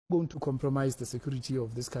going to compromise the security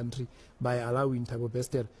of this country by allowing Thabo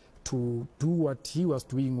Bester to do what he was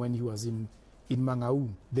doing when he was in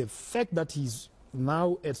Mangaung. The fact that he's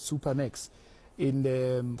now at Supernex in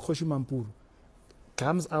Kgosimampuru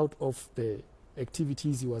comes out of the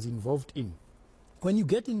activities he was involved in. When you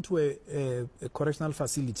get into a correctional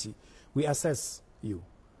facility, we assess you.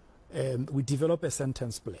 We develop a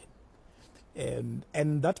sentence plan.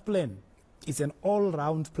 And that plan is an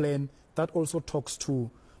all-round plan that also talks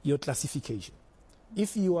to your classification.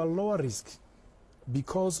 If you are lower risk,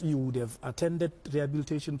 because you would have attended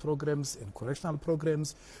rehabilitation programs and correctional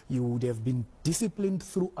programs, you would have been disciplined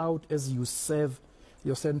throughout as you serve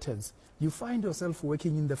your sentence, you find yourself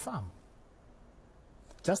working in the farm.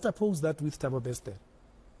 Just oppose that with Thabo Bester.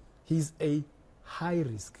 He's a high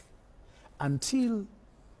risk until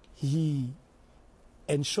he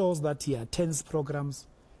ensures that he attends programs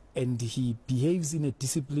and he behaves in a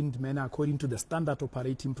disciplined manner according to the standard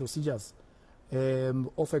operating procedures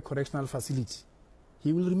of a correctional facility.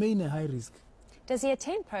 He will remain a high risk. Does he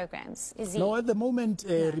attend programs? Is he? No, at the moment,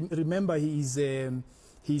 remember, he's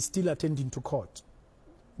still attending to court.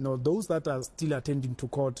 No, those that are still attending to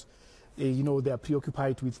court, you know, they are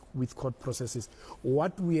preoccupied with court processes.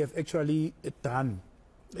 What we have actually done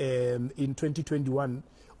in 2021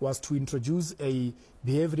 was to introduce a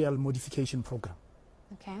behavioral modification program.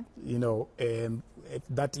 Okay. You know,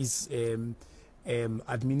 that is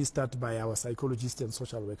administered by our psychologists and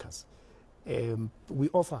social workers. We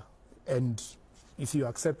offer, and if you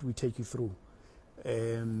accept, we take you through.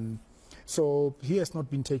 So he has not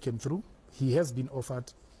been taken through. He has been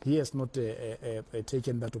offered. He has not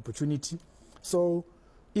taken that opportunity. So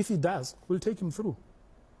if he does, we'll take him through.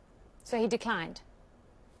 So he declined?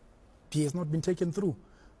 He has not been taken through.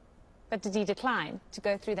 But did he decline to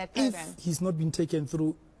go through that program? If he's not been taken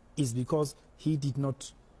through, is because he did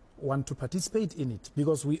not want to participate in it,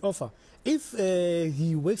 because we offer. If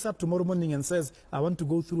he wakes up tomorrow morning and says, I want to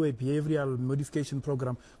go through a behavioral modification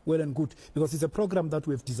program, well and good, because it's a program that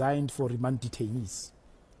we've designed for remand detainees.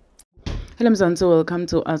 Hello Mzansi, welcome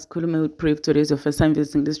to Ask Khulume with Brief. Today is your first time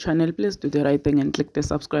visiting this channel. Please do the right thing and click the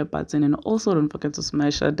subscribe button, and also don't forget to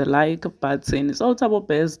smash the like button. So Thabo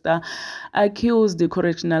Bester accused the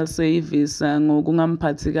correctional service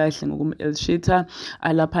ngokungamphathi kahle ngokumelshita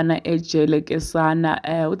alaphana ejele kesana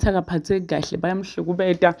uthakaphathe kahle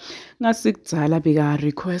bayamhlukubeta ngasikuzala beka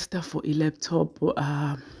request for a laptop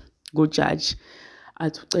go judge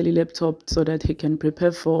at ucela laptop so that he can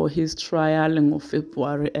prepare for his trial in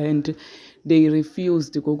February, and they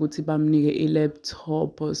refused ukuthi bamnike a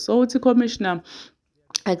laptop. So the commissioner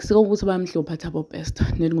akusiko ukuthi bamhlupha Thabo Bester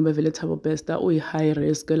neli ngoba vele Thabo Bester uyi high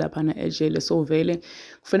risk laphana ejele, so vele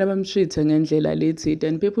kufanele bamtreat ngendlela lethi.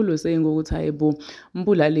 And people were saying ukuthi hayibo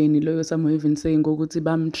mbulaleni loyo, some even saying ukuthi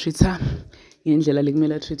bamtreata ngendlela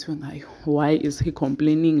lekumele treatwe ngayo. Why is he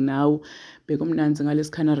complaining now? Bekumnanzi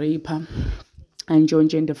ngalesikana rape and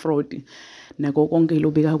the fraud nako konke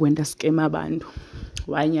lobika kwenta scam abantu.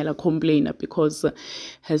 Wanyala complainer because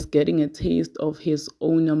he's getting a taste of his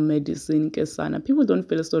own medicine kesana. People don't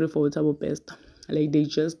feel sorry for Thabo Bester, like they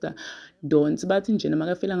just don't. But in general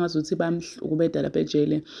makafela ngazuthi bamhlukubeda lapha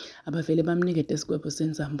ejele abavele bamnikete isigwebo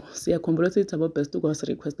senzambo. Siyakhumbula ukuthi Thabo Bester was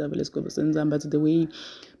requesta vele isigwebo senzambo, but the way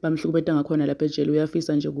bamhlukubeda ngakhona lapha ejele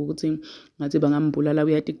uyafisa nje ukuthi ngathi bangambulala,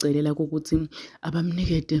 uyaticelela ukuthi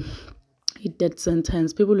abamnikete death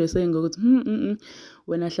sentence. People were saying ukuthi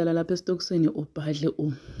wena hlala lapha esitokisini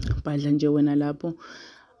ubhadla nje wena lapho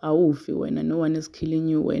awufi wena, no one is killing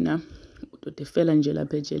you, wena utotefela nje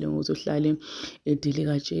lapha ejele ngokuthi uhlale edile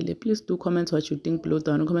kajele. Please do comment what you think below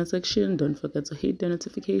down in the comment section. Don't forget to hit the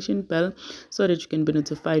notification bell so that you can be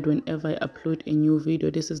notified whenever I upload a new video.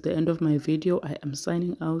 This is the end of my video. I am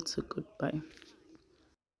signing out. Goodbye.